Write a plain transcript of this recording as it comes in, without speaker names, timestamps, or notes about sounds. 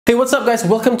Hey, what's up guys?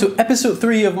 Welcome to episode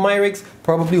 3 of MYRigs,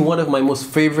 probably one of my most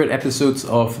favorite episodes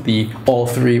of the all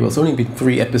three. Well, it's only been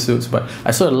 3 episodes, but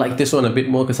I sort of like this one a bit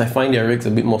more because I find their rigs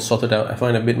a bit more sorted out. I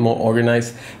find it a bit more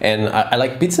organized, and I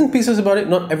like bits and pieces about it,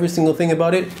 not every single thing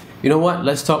about it. You know what?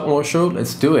 Let's talk more show.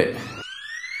 Let's do it.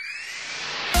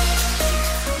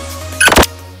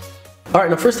 Alright,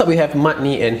 now first up we have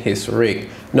Matni and his rig.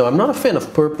 Now I'm not a fan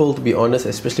of purple, to be honest,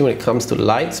 especially when it comes to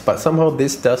lights, but somehow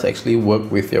this does actually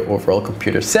work with your overall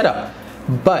computer setup.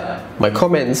 But my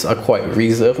comments are quite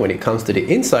reserved when it comes to the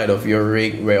inside of your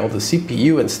rig, where all the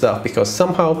CPU and stuff, because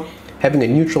somehow having a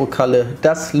neutral color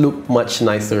does look much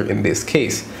nicer in this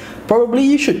case. Probably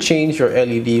you should change your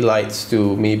LED lights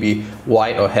to maybe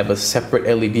white or have a separate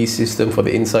LED system for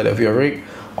the inside of your rig,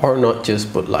 or not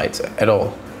just put lights at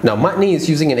all. Now Matni is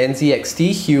using an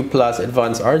NZXT Hue Plus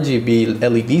Advanced RGB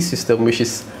LED system, which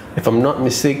is, if I'm not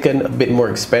mistaken, a bit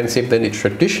more expensive than the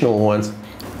traditional ones.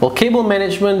 Well, cable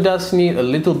management does need a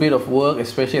little bit of work,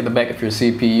 especially at the back of your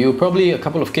CPU. Probably a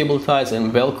couple of cable ties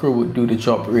and Velcro would do the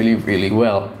job really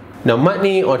well. Now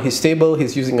Matni, on his table,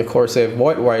 he's using a Corsair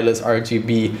VIII wireless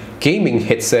RGB gaming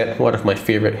headset, one of my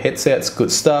favorite headsets,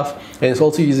 good stuff. And he's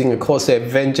also using a Corsair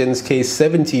Vengeance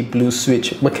K70 Blue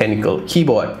Switch mechanical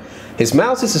keyboard. His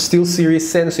mouse is a Steelseries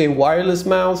Sensei wireless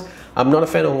mouse. I'm not a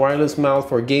fan of wireless mouse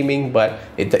for gaming, but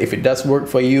if it does work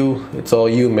for you, it's all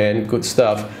you, man. Good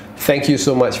stuff. Thank you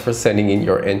so much for sending in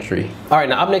your entry. Alright,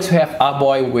 now up next we have our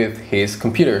boy with his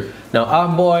computer. Now our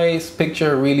boy's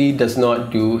picture really does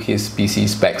not do his PC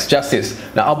specs justice.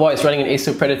 Now our boy is running an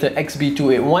Acer Predator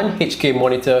XB281 HK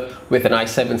monitor with an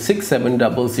i7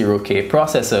 6700K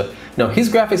processor. Now his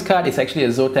graphics card is actually a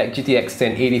Zotac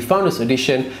GTX1080 Founders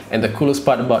Edition, and the coolest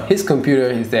part about his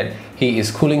computer is that he is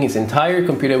cooling his entire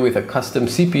computer with a custom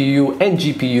CPU and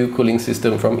GPU cooling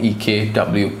system from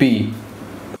EKWP.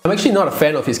 I'm actually not a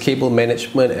fan of his cable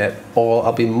management at all.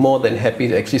 I'll be more than happy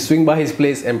to actually swing by his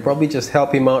place and probably just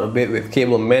help him out a bit with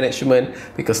cable management,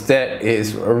 because that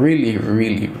is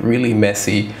really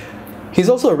messy. He's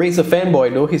also a Razer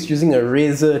fanboy though. He's using a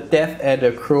Razer Death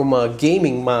Adder Chroma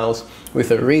gaming mouse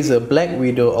with a Razer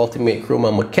Blackwidow Ultimate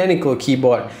Chroma mechanical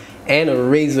keyboard and a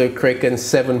Razer Kraken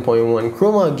 7.1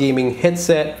 Chroma gaming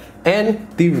headset and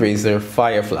the Razer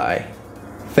Firefly.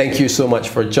 Thank you so much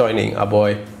for joining, our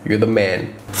boy. You're the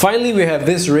man. Finally, we have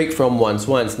this rig from Once.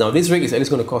 Now this rig is at least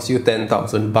going to cost you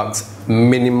 10,000 bucks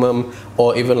minimum,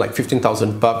 or even like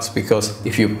 15,000 bucks, because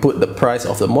if you put the price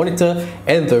of the monitor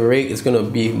and the rig, it's going to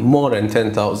be more than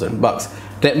 10,000 bucks.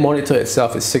 That monitor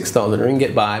itself is 6,000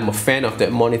 ringgit, but I'm a fan of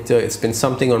that monitor. It's been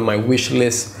something on my wish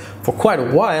list for quite a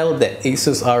while, that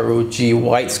Asus ROG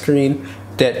widescreen.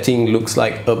 That thing looks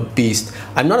like a beast.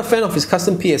 I'm not a fan of his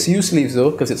custom PSU sleeves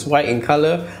though, because it's white in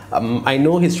color. I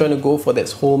know he's trying to go for that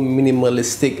whole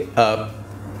minimalistic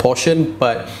portion,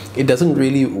 but it doesn't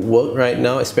really work right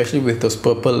now, especially with those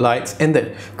purple lights. And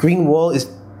that green wall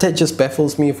that just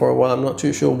baffles me for a while. I'm not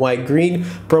too sure why green.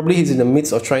 Probably he's in the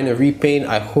midst of trying to repaint.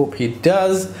 I hope he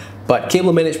does. But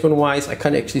cable management wise, I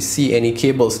can't actually see any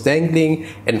cables dangling,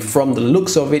 and from the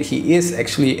looks of it, he is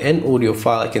actually an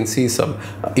audiophile. I can see some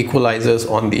equalizers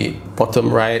on the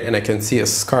bottom right, and I can see a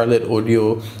Scarlett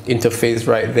audio interface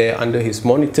right there under his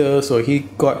monitor, so he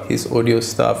got his audio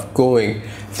stuff going.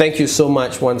 Thank you so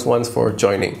much once for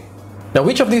joining. Now,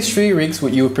 which of these 3 rigs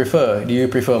would you prefer? Do you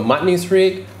prefer Matni's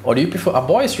rig, or do you prefer our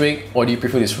boy's rig, or do you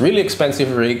prefer this really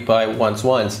expensive rig by Once?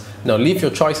 Now leave your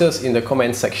choices in the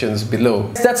comment sections below.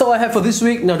 That's all I have for this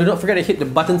week. Now do not forget to hit the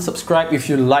button subscribe if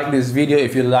you like this video,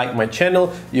 if you like my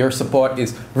channel. Your support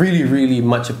is really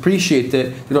much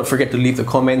appreciated. Do not forget to leave the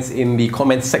comments in the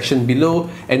comment section below,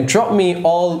 and drop me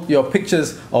all your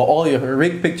pictures or all your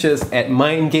rig pictures at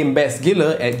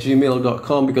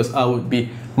mindgamebestgiller@gmail.com, because I would be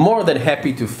more than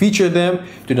happy to feature them.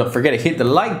 Do not forget to hit the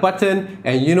like button,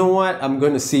 and you know what? I'm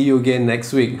going to see you again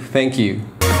next week. Thank you.